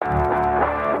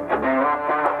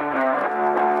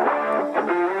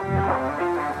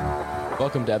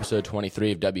Welcome to episode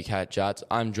 23 of WCAT Chats.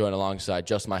 I'm joined alongside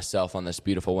just myself on this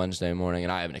beautiful Wednesday morning,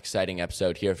 and I have an exciting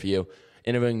episode here for you.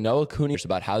 Interviewing Noah Cooney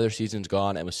about how their season's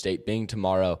gone, and with state being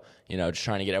tomorrow, just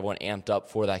trying to get everyone amped up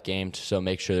for that game, so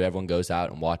make sure that everyone goes out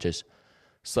and watches.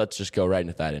 So let's just go right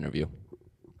into that interview.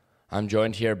 I'm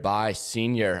joined here by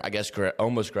senior,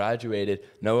 almost graduated,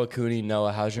 Noah Conney.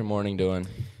 Noah, how's your morning doing?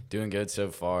 Doing good so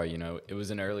far. It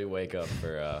was an early wake up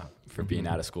for being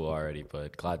out of school already,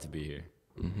 but glad to be here.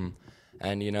 Mm-hmm.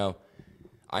 And,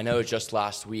 I know it's just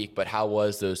last week, but how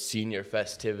was those senior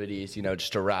festivities,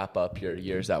 just to wrap up your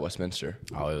years at Westminster?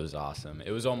 Oh, it was awesome. It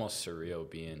was almost surreal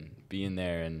being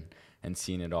there and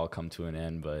seeing it all come to an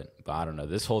end, but I don't know.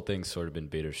 This whole thing's sort of been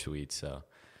bittersweet, so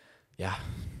yeah.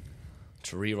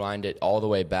 To rewind it all the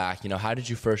way back, how did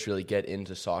you first really get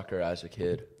into soccer as a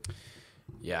kid?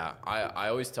 Yeah, I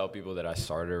always tell people that I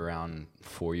started around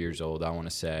 4 years old, I want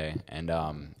to say, and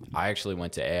I actually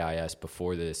went to AIS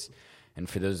before this. And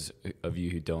for those of you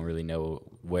who don't really know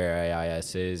where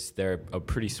AIS is, they're a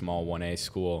pretty small 1A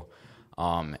school,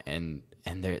 and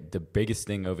the biggest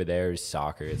thing over there is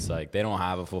soccer. It's like they don't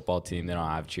have a football team, they don't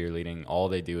have cheerleading, all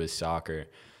they do is soccer.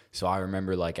 So I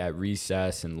remember at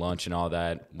recess and lunch and all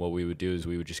that, what we would do is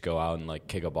we would just go out and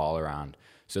kick a ball around.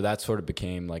 So that sort of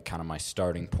became kind of my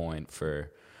starting point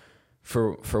for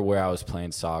where I was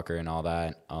playing soccer and all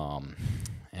that.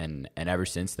 And ever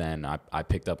since then, I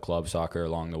picked up club soccer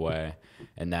along the way,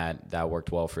 and that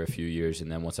worked well for a few years.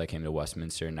 And then once I came to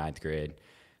Westminster in 9th grade,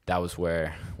 that was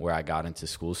where I got into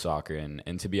school soccer.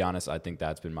 And to be honest, I think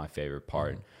that's been my favorite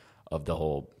part of the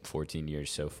whole 14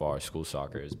 years so far. School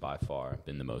soccer has by far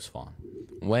been the most fun.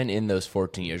 When in those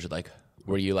 14 years,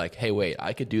 were you like, hey, wait,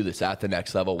 I could do this at the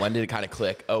next level? When did it kind of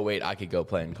click? Oh, wait, I could go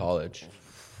play in college.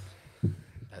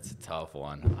 That's a tough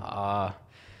one.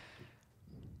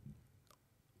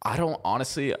 I don't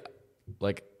honestly,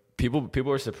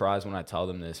 people are surprised when I tell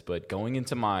them this, but going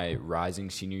into my rising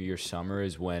senior year summer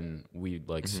is when we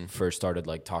first started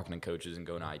talking to coaches and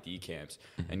going to ID camps.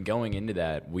 And going into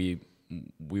that, we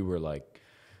were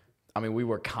we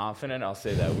were confident, I'll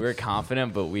say that. We were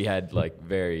confident, but we had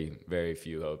very, very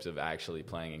few hopes of actually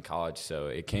playing in college. So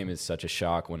it came as such a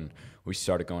shock when we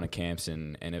started going to camps,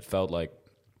 and it felt like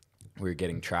we were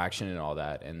getting traction and all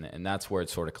that. And that's where it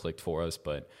sort of clicked for us.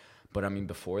 But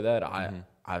before that, I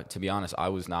to be honest, I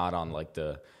was not on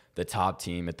the top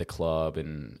team at the club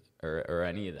or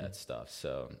any of that stuff.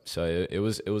 So it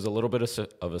was a little bit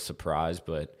of a surprise,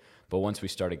 but once we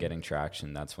started getting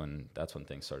traction, that's when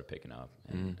things started picking up,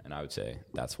 and I would say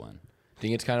that's when. I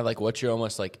think it's kind of what's your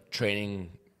almost training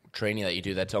that you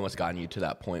do that's almost gotten you to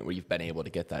that point where you've been able to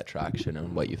get that traction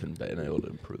and what you've been able to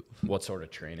improve. What sort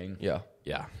of training? Yeah.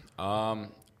 I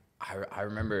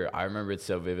remember it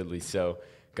so vividly. So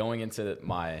going into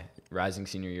my rising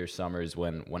senior year summer is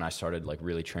when I started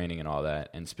really training and all that,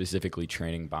 and specifically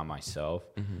training by myself.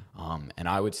 And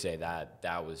I would say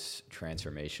that was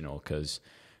transformational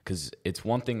because it's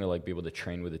one thing to be able to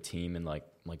train with a team and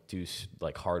do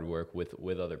hard work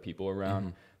with other people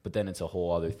around, but then it's a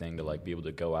whole other thing to be able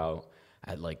to go out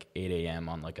at 8 a.m.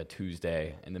 on a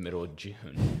Tuesday in the middle of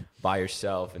June by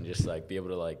yourself and just be able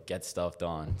to get stuff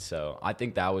done. So I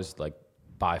think that was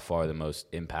by far the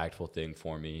most impactful thing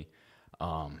for me.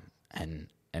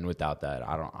 And without that,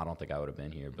 I don't think I would have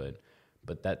been here.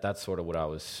 But that's sort of what I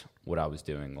was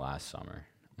doing last summer.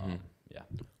 Yeah.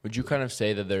 Would you kind of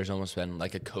say that there's almost been a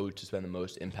coach that's been the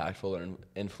most impactful or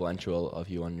influential of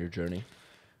you on your journey?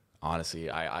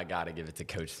 Honestly, I got to give it to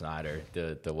Coach Snyder,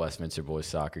 the Westminster boys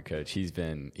soccer coach. He's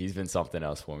been something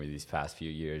else for me these past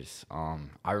few years.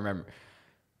 I remember,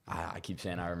 I keep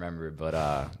saying I remember,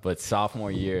 but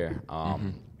sophomore year, I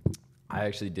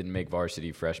actually didn't make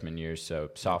varsity freshman year, so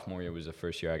sophomore year was the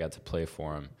first year I got to play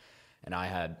for him. And I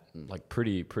had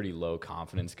pretty low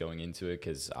confidence going into it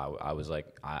because I was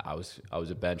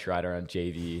a bench rider on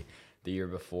JV the year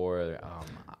before.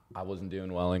 I wasn't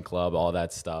doing well in club, all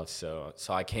that stuff. So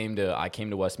I came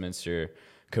to Westminster,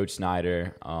 Coach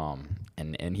Snyder,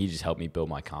 and he just helped me build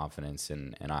my confidence.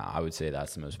 And I would say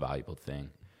that's the most valuable thing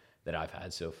that I've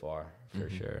had so far, for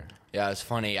sure. Yeah, it's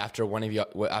funny. After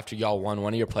y'all won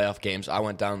one of your playoff games, I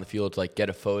went down the field to get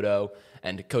a photo,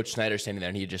 and Coach Snyder's standing there,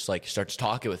 and he just starts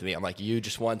talking with me. I'm like, you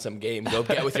just won some game. Go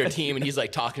get with your team. And he's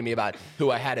talking to me about who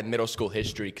I had in middle school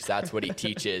history because that's what he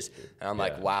teaches. And I'm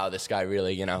like, wow, this guy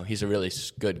really, he's a really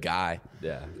good guy.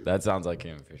 Yeah, that sounds like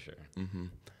him for sure. Mm-hmm.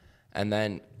 And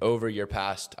then over your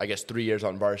past, 3 years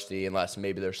on varsity, unless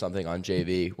maybe there's something on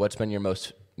JV, what's been your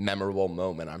most memorable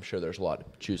moment? I'm sure there's a lot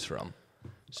to choose from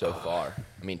so far.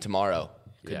 Tomorrow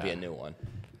could be a new one.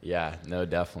 Yeah, no,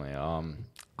 definitely.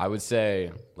 I would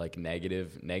say like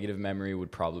negative memory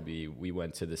would probably be we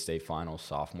went to the state finals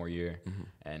sophomore year,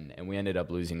 and we ended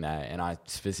up losing that. And I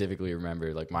specifically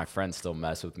remember, like, my friends still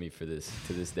mess with me for this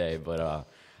to this day, but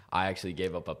I actually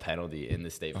gave up a penalty in the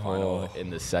state final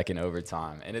in the second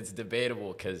overtime. And it's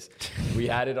debatable because we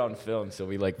had it on film, so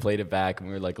we like played it back and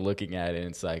we were like looking at it,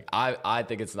 and it's like I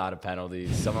think it's not a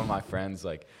penalty. Some of my friends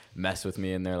like mess with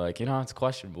me and they're like, it's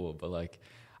questionable, but like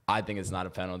I think it's not a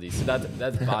penalty. So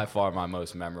that's by far my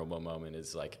most memorable moment,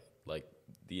 is like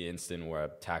the instant where I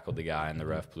tackled the guy and the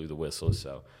ref blew the whistle.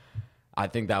 So I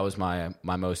think that was my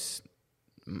most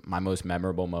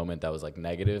memorable moment that was like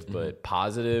negative. But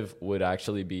positive would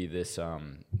actually be this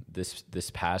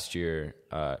past year,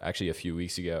 actually a few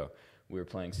weeks ago, we were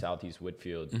playing Southeast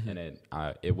Whitfield, and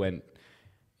it went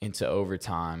into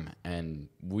overtime and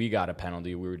we got a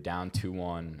penalty. We were down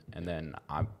 2-1, and then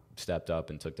I stepped up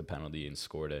and took the penalty and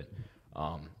scored it.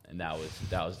 And that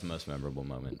was the most memorable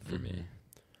moment for me.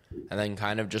 And then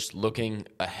kind of just looking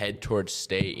ahead towards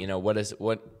state,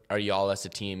 what are y'all as a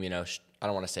team, I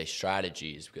don't want to say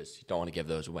strategies because you don't want to give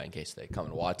those away in case they come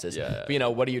and watch this. Yeah.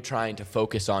 But, what are you trying to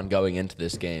focus on going into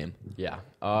this game? Yeah.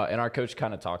 And our coach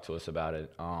kind of talked to us about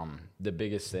it. The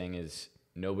biggest thing is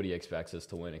nobody expects us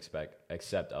to win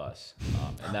except us.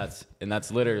 And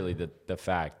that's literally the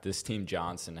fact. This team,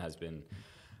 Johnson,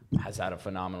 has had a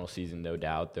phenomenal season, no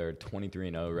doubt. They're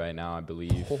 23-0 right now, I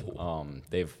believe.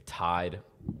 They've tied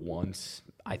once,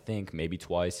 I think, maybe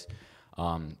twice.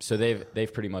 So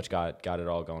they've pretty much got it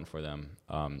all going for them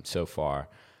so far.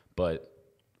 But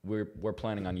we're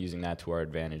planning on using that to our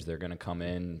advantage. They're going to come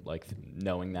in like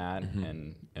knowing that,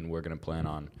 and we're going to plan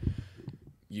on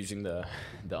using the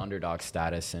underdog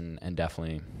status and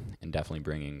definitely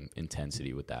bringing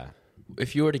intensity with that.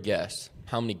 If you were to guess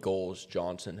how many goals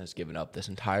Johnson has given up this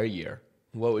entire year,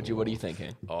 what are you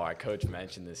thinking? Oh, our coach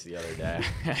mentioned this the other day.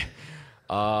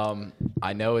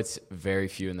 I know it's very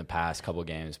few in the past couple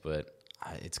games, but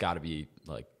it's got to be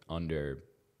like under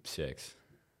 6.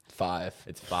 5.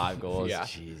 It's 5 goals. Yeah,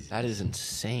 Jeez. that is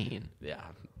insane. Yeah,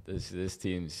 this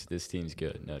team's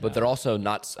good. No but doubt. they're also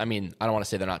not. I mean, I don't want to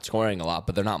say they're not scoring a lot,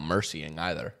 but they're not mercying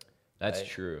either. That's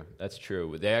true. That's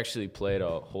true. They actually played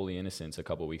a Holy Innocents a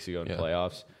couple weeks ago in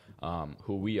playoffs,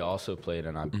 who we also played,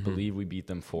 and I believe we beat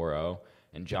them 4-0.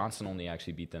 And Johnson only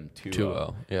actually beat them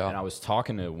 2-0. Yeah. And I was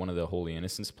talking to one of the Holy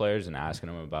Innocents players and asking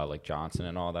him about like Johnson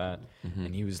and all that,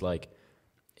 and he was like,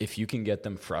 if you can get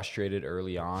them frustrated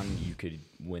early on, you could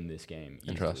win this game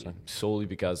easily. Interesting. Solely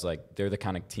because like they're the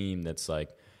kind of team that's like,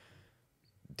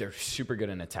 they're super good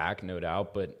in attack, no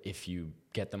doubt, but if you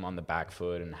get them on the back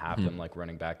foot and have them like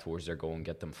running back towards their goal and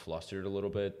get them flustered a little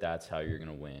bit, that's how you're going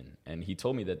to win. And he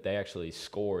told me that they actually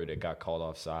scored. It got called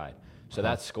offside. So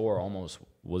that score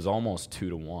was almost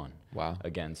 2-1. Wow.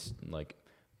 Against like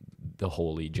the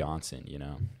Holy Johnson,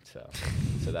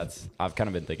 So that's, I've kind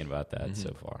of been thinking about that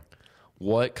so far.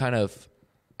 What kind of,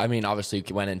 I mean, obviously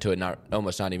you went into it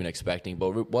almost not even expecting,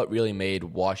 but what really made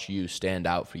Wash U stand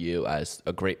out for you as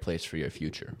a great place for your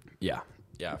future? Yeah,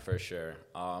 for sure.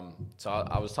 So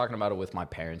I was talking about it with my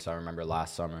parents. I remember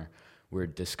last summer we were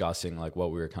discussing like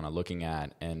what we were kind of looking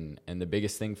at, and the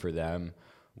biggest thing for them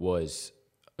was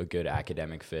a good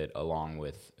academic fit along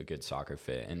with a good soccer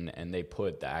fit, and they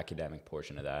put the academic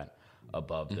portion of that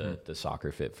above the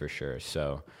soccer fit for sure.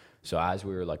 So as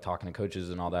we were like talking to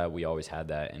coaches and all that, we always had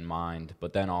that in mind.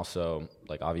 But then also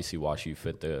like obviously Wash U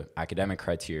fit the academic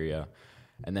criteria.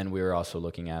 And then we were also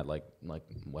looking at like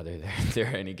whether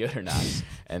they're any good or not,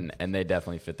 and they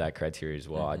definitely fit that criteria as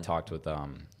well. I talked with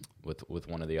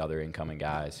one of the other incoming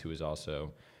guys who was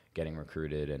also getting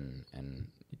recruited, and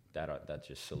that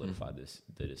just solidified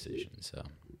the decision. So,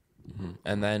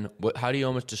 and then how do you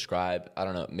almost describe? I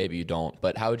don't know, maybe you don't,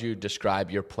 but how would you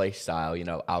describe your play style?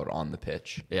 Out on the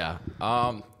pitch. Yeah,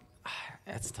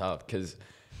 that's tough because.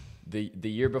 The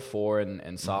year before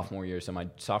and sophomore year, so my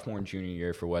sophomore and junior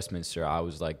year for Westminster, I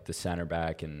was like the center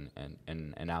back and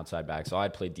outside back. So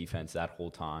I'd played defense that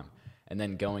whole time. And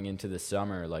then going into the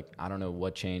summer, like I don't know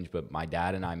what changed, but my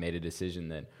dad and I made a decision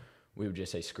that we would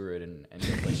just say screw it and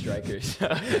go play strikers.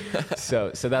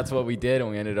 So that's what we did, and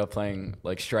we ended up playing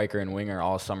like striker and winger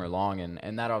all summer long,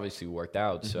 and that obviously worked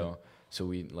out. So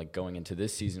we like going into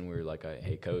this season, we were like,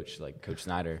 hey Coach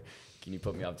Snyder, can you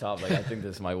put me up top? Like I think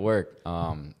this might work.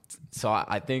 So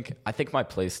I think my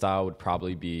play style would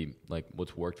probably be like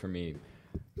what's worked for me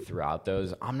throughout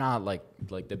those. I'm not like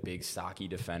the big stocky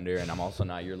defender, and I'm also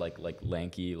not your like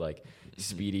lanky like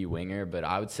speedy winger. But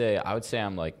I would say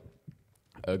I'm like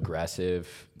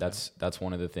aggressive. That's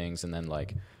one of the things, and then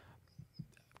like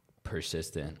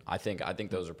persistent. I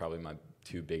think those are probably my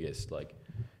 2 biggest like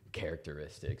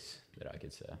characteristics that I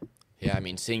could say. Yeah, I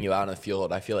mean, seeing you out on the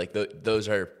field, I feel like those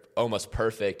are almost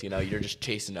perfect. You're just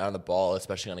chasing down the ball,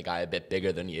 especially on a guy a bit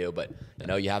bigger than you, but,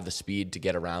 you have the speed to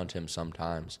get around him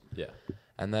sometimes. Yeah.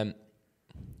 And then,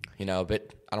 a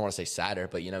bit, I don't want to say sadder,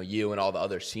 but, you and all the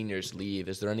other seniors leave.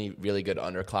 Is there any really good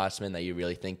underclassmen that you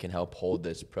really think can help hold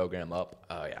this program up?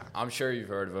 Oh, yeah. I'm sure you've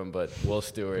heard of him, but Will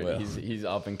Stewart, he's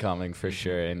up and coming for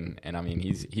sure. And I mean,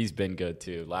 he's been good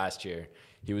too. Last year,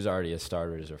 he was already a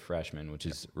starter as a freshman, which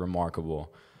is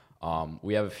remarkable.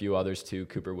 We have a few others too.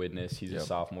 Cooper Witness, he's a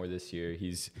sophomore this year.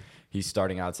 He's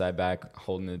starting outside back,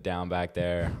 holding it down back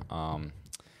there.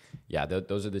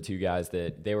 Those are the two guys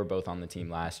that they were both on the team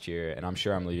last year, and I'm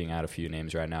sure I'm leaving out a few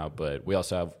names right now, but we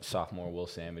also have sophomore Will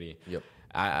Samity. Yep.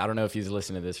 I don't know if he's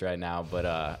listening to this right now, but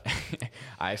I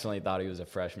actually thought he was a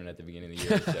freshman at the beginning of the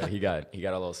year, so he got a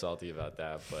little salty about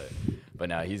that. But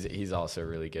no, he's also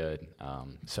really good.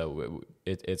 So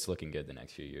it's looking good the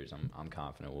next few years. I'm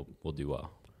confident we'll do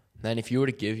well. Then if you were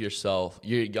to give yourself,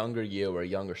 your younger you or a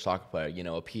younger soccer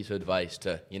player, a piece of advice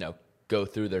to, go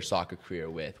through their soccer career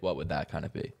with, what would that kind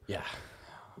of be? Yeah.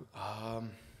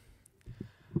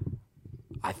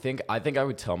 I think I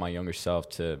would tell my younger self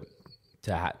to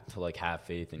have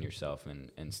faith in yourself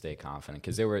and stay confident,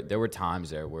 because there were times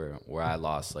there where I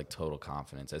lost like total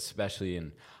confidence, especially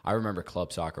I remember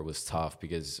club soccer was tough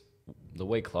because the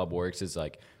way club works is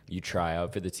like you try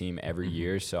out for the team every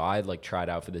year. So I like tried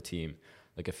out for the team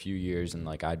like a few years, and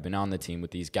like I'd been on the team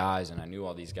with these guys and I knew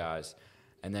all these guys.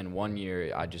 And then one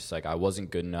year I just I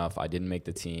wasn't good enough. I didn't make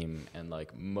the team. And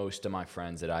like most of my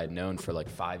friends that I had known for like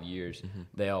 5 years,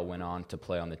 they all went on to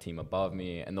play on the team above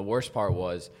me. And the worst part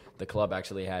was the club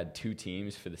actually had 2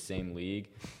 teams for the same league,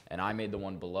 and I made the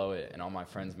one below it and all my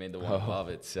friends made the one above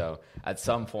it. So at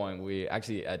some point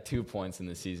at 2 points in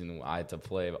the season, I had to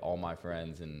play all my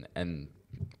friends and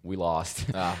we lost,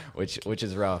 which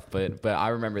is rough. But I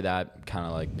remember that kind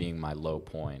of like being my low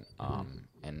point.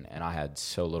 And I had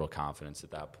so little confidence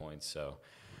at that point. So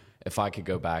if I could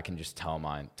go back and just tell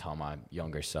my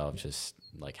younger self, just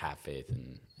like have faith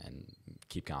and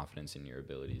keep confidence in your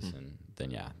abilities, and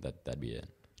then that'd be it.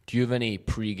 Do you have any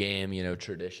pregame,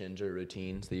 traditions or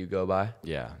routines that you go by?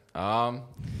 Yeah. I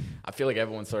feel like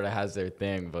everyone sort of has their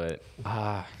thing, but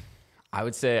I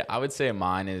would say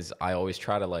mine is I always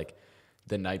try to like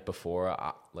the night before,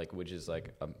 which is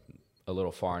like a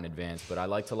little far in advance, but I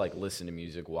like to like listen to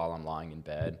music while I'm lying in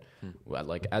bed,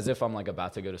 like as if I'm like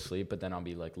about to go to sleep, but then I'll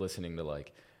be like listening to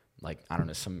like I don't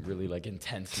know, some really like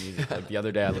intense music. Like the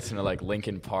other day I listened to like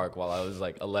Linkin Park while I was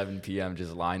like 11 p.m.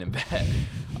 just lying in bed.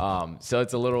 So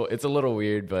it's a little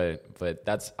weird, but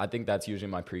I think that's usually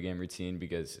my pregame routine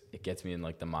because it gets me in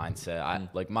like the mindset.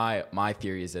 Like my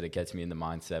theory is that it gets me in the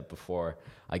mindset before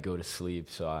I go to sleep,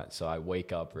 so I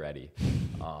wake up ready.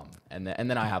 And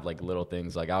then I have like little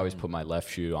things, like I always put my left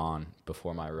shoe on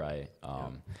before my right,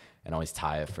 and always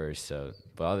tie it first. So,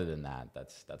 but other than that,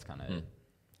 that's kind of it.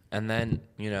 And then,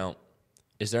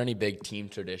 is there any big team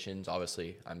traditions?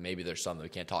 Obviously, maybe there's some that we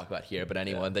can't talk about here, but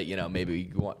anyone that, maybe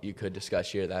you could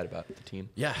discuss here about the team?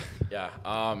 Yeah.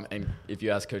 And if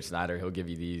you ask Coach Snyder, he'll give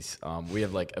you these. We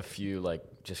have like a few like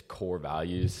just core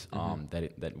values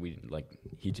that we like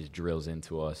he just drills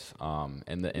into us.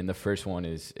 And the first one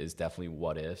is definitely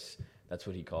what ifs. That's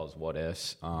what he calls what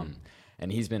ifs.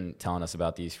 And he's been telling us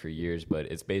about these for years, but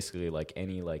it's basically like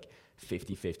any like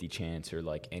 50-50 chance or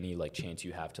like any like chance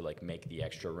you have to like make the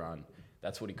extra run.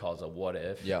 That's what he calls a what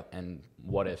if. Yeah. And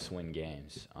what ifs win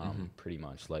games, pretty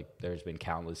much. Like there's been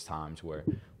countless times where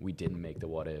we didn't make the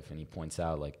what if, and he points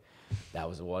out like that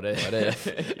was a what if. What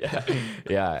if?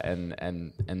 Yeah.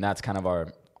 And that's kind of our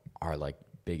like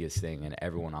biggest thing, and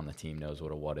everyone on the team knows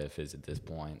what a what if is at this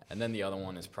point. And then the other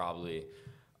one is probably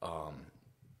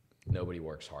nobody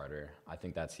works harder. I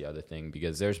think that's the other thing,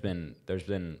 because there's been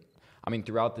I mean,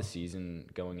 throughout the season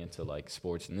going into like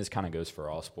sports, and this kind of goes for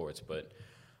all sports, but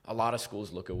a lot of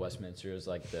schools look at Westminster as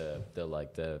like the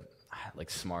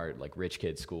smart, like rich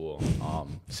kid school.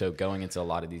 So going into a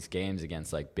lot of these games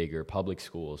against like bigger public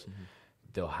schools,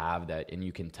 they'll have that, and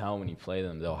you can tell when you play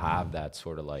them, they'll have that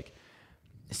sort of like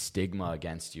stigma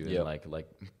against you, and like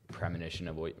premonition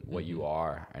of what you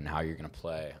are and how you're going to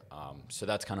play. So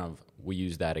that's kind of, we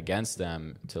use that against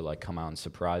them to like come out and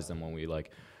surprise them when we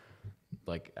like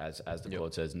as the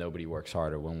quote says, nobody works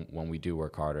harder, when we do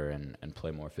work harder and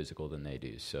play more physical than they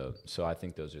do. So I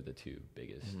think those are the two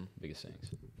biggest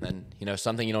things. And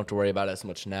something you don't have to worry about as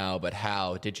much now, but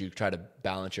how did you try to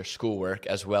balance your schoolwork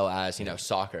as well as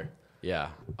soccer?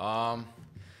 Yeah.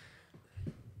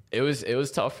 It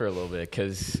was tough for a little bit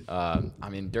because I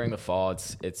mean, during the fall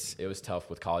it was tough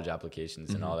with college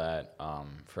applications and all that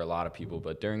for a lot of people,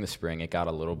 but during the spring it got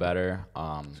a little better.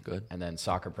 That's good. And then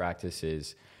soccer practice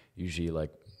is usually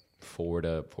like 4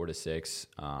 to 6.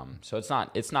 So it's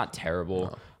not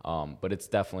terrible, but it's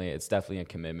definitely a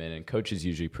commitment. And coach is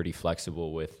usually pretty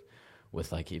flexible with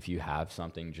like, if you have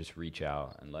something, just reach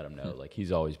out and let him know. Like,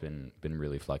 he's always been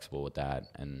really flexible with that.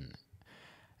 And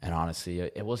honestly,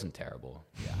 it wasn't terrible.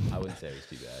 Yeah, I wouldn't say it was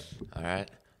too bad. All right.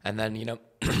 And then,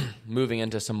 moving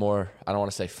into some more, I don't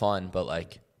want to say fun, but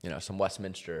like, some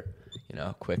Westminster,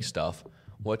 quick stuff.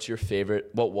 What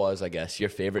was, I guess, your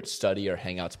favorite study or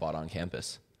hangout spot on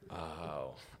campus?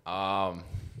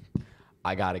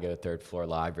 I got to go third floor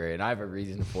library, and I have a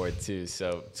reason for it too.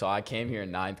 So I came here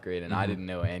in 9th grade, and I didn't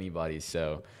know anybody.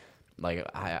 So, like,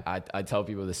 I tell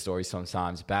people this story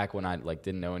sometimes. Back when I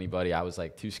didn't know anybody, I was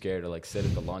like too scared to like sit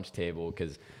at the lunch table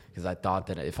because I thought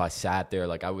that if I sat there,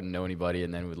 like, I wouldn't know anybody,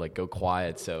 and then would like go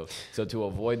quiet. So to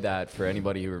avoid that, for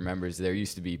anybody who remembers, there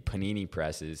used to be panini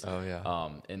presses. Oh yeah.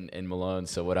 In Malone.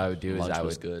 So what I would do lunch is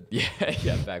was good.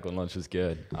 Yeah, back when lunch was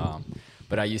good.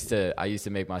 But I used to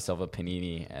make myself a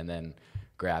panini and then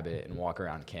grab it and walk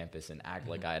around campus and act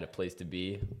like I had a place to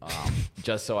be,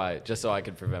 just so I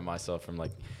could prevent myself from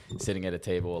like sitting at a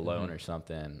table alone or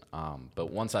something.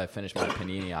 But once I finished my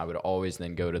panini, I would always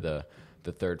then go to the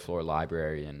third floor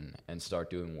library and start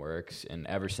doing works. And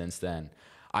ever since then,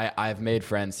 I've made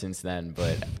friends since then.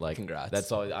 But like, congrats.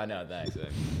 That's all I know. Thanks.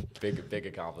 Big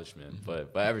accomplishment.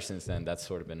 But ever since then, that's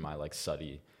sort of been my like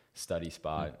study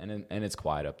spot, and it's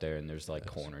quiet up there, and there's like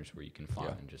corners where you can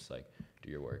find and just like do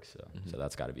your work. So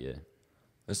that's got to be it.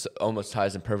 This almost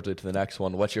ties in perfectly to the next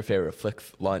one. What's your favorite flick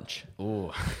lunch?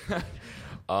 Ooh.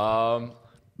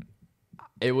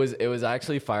 It was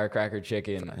actually firecracker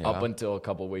chicken up until a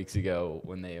couple weeks ago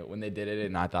when they did it,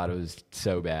 and I thought it was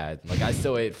so bad. Like, I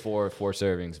still ate four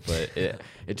servings, but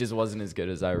it just wasn't as good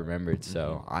as I remembered.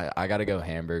 So I got to go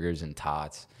hamburgers and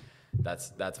tots.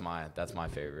 That's my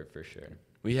favorite for sure.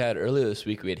 We had earlier this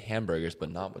week, we had hamburgers,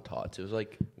 but not with tots. It was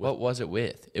like, what was it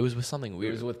with? It was with something weird.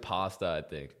 It was with pasta, I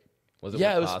think. Was it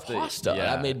yeah, with it was pasta. Yeah,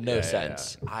 that made no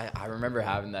sense. Yeah. I remember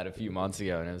having that a few months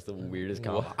ago, and it was the weirdest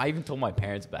combo. I even told my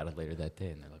parents about it later that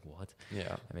day, and they're like, what? Yeah.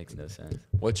 That makes no sense.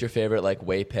 What's your favorite, like,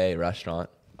 Way-Pay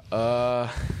restaurant?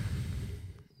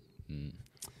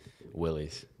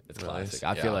 Willie's. It's Willie's? classic.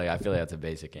 I feel like that's a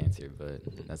basic answer, but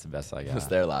that's the best I got. I was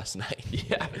there last night.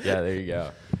 Yeah, there you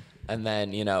go. And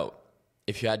then,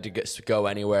 if you had to go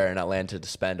anywhere in Atlanta to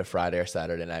spend a Friday or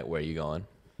Saturday night, where are you going?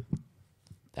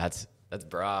 That's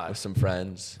broad. With some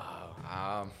friends.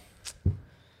 Oh, it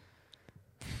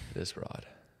is broad.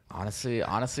 Honestly,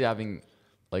 I've been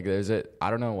like, I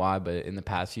don't know why, but in the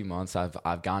past few months,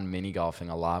 I've gone mini golfing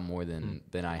a lot more than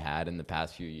I had in the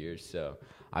past few years. So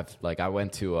I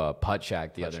went to a putt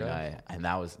shack the other night, and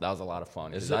that was a lot of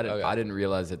fun. I didn't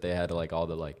realize that they had like all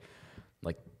the like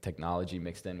technology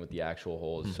mixed in with the actual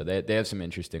holes. So they have some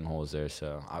interesting holes there.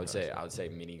 So I would say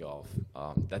mini golf.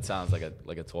 That sounds like a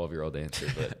 12-year-old answer,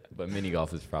 but mini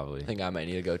golf is probably. I think I might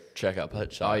need to go check out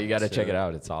putt shop. Oh, you got to check it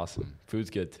out. It's awesome.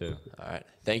 Food's good too. All right.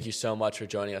 Thank you so much for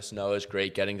joining us, Noah. It's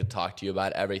great getting to talk to you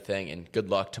about everything, and good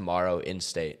luck tomorrow in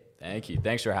state. Thank you.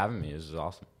 Thanks for having me. This is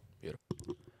awesome.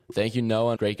 Beautiful. Thank you,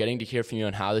 Noah. Great getting to hear from you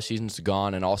on how the season's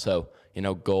gone, and also,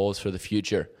 goals for the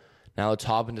future. Now let's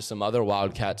hop into some other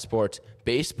Wildcat sports.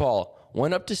 Baseball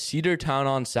went up to Cedartown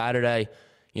on Saturday,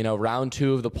 round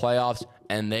 2 of the playoffs,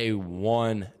 and they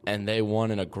won in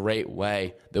a great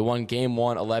way. They won Game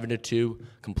 1, 11-2,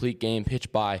 complete game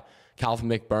pitched by Calvin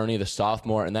McBurney, the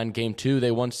sophomore, and then Game 2,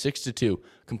 they won 6-2,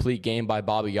 complete game by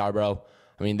Bobby Yarbrough.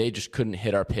 I mean, they just couldn't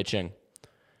hit our pitching,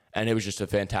 and it was just a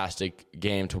fantastic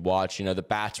game to watch. The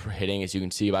bats were hitting, as you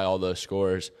can see by all those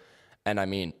scores, and I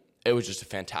mean, it was just a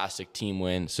fantastic team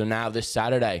win. So now this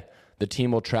Saturday, the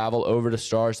team will travel over to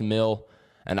Stars Mill,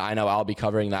 and I know I'll be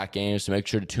covering that game, so make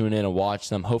sure to tune in and watch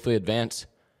them, hopefully advance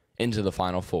into the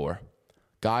Final Four.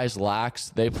 Guys Lax,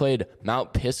 they played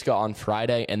Mount Pisgah on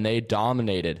Friday, and they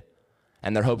dominated,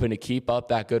 and they're hoping to keep up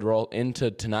that good roll into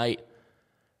tonight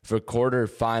for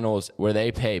quarterfinals, where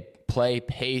they play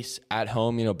Pace at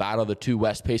home, battle the 2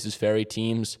 West Paces Ferry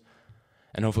teams,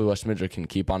 and hopefully Westminster can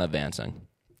keep on advancing.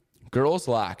 Girls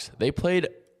Lax, they played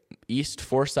East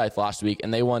Forsyth last week,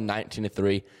 and they won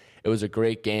 19-3. It was a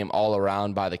great game all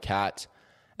around by the Cats,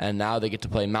 and now they get to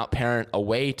play Mount Parent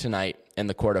away tonight in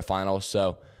the quarterfinals.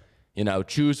 So,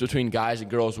 choose between guys and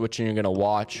girls which you're going to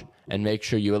watch, and make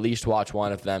sure you at least watch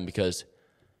one of them because,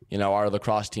 our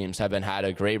lacrosse teams have had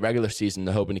a great regular season.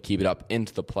 They're hoping to keep it up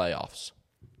into the playoffs.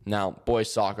 Now, boys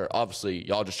soccer, obviously,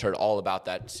 y'all just heard all about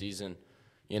that season,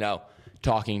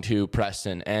 talking to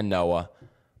Preston and Noah.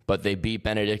 But they beat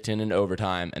Benedictine in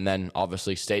overtime. And then,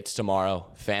 obviously, states tomorrow,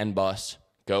 fan bus.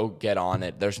 Go get on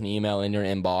it. There's an email in your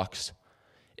inbox.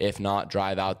 If not,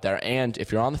 drive out there. And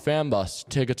if you're on the fan bus,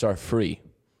 tickets are free.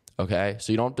 Okay?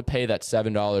 So you don't have to pay that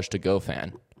 $7 to go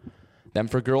fan. Then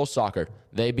for girls soccer,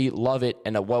 they beat Lovett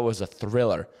in what was a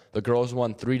thriller. The girls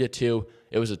won 3-2.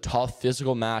 It was a tough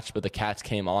physical match, but the Cats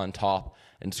came on top.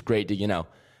 And it's great to,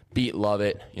 beat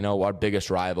Lovett, our biggest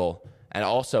rival. And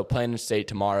also playing in state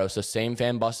tomorrow. So same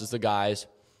fan bus as the guys.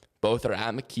 Both are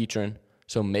at McEachern.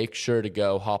 So make sure to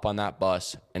go hop on that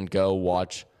bus and go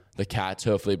watch the Cats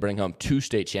hopefully bring home 2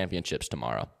 state championships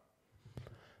tomorrow.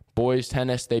 Boys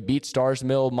tennis, they beat Stars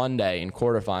Mill Monday in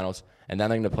quarterfinals. And then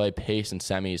they're going to play Pace in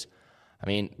semis. I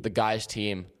mean, the guys'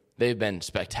 team, they've been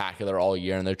spectacular all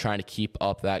year, and they're trying to keep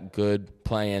up that good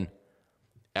playing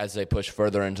as they push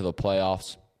further into the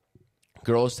playoffs.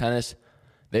 Girls tennis,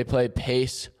 they play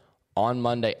Pace on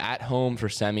Monday at home for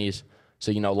semis.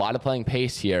 So, a lot of playing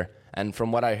Pace here. And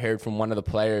from what I heard from one of the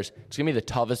players, it's going to be the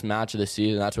toughest match of the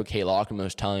season. That's what Kate Lockerman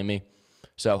was telling me.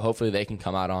 So hopefully they can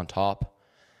come out on top.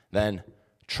 Then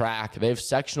track, they have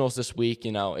sectionals this week.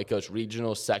 It goes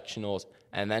regionals, sectionals,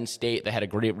 and then state. They had a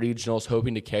great regionals,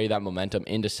 hoping to carry that momentum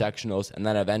into sectionals and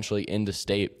then eventually into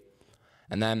state.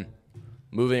 And then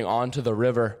moving on to the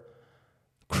river,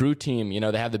 crew team,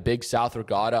 they have the Big South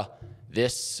Regatta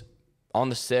this on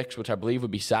the 6th, which I believe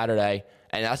would be Saturday.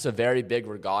 And that's a very big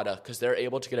regatta because they're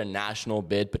able to get a national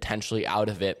bid potentially out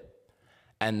of it.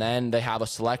 And then they have a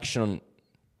selection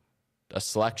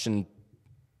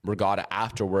regatta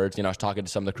afterwards. I was talking to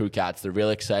some of the crew cats. They're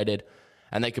really excited.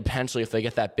 And they could potentially, if they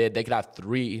get that bid, they could have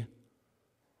 2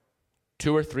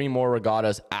 or 3 more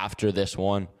regattas after this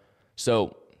one.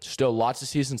 So still lots of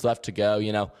seasons left to go.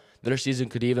 Their season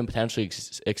could even potentially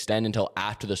extend until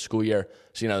after the school year.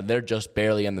 So, they're just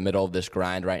barely in the middle of this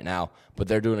grind right now. But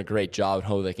they're doing a great job and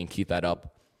hope they can keep that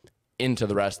up into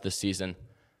the rest of the season.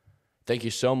 Thank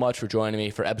you so much for joining me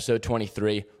for episode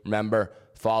 23. Remember,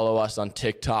 follow us on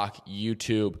TikTok,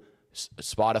 YouTube,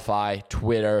 Spotify,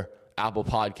 Twitter, Apple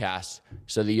Podcasts,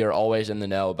 so that you're always in the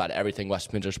know about everything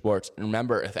Westminster sports. And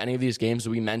remember, if any of these games that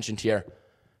we mentioned here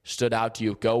stood out to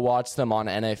you, go watch them on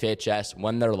NFHS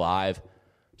when they're live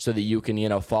so that you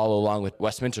can, follow along with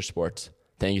Westminster sports.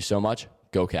 Thank you so much.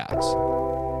 Go Cats.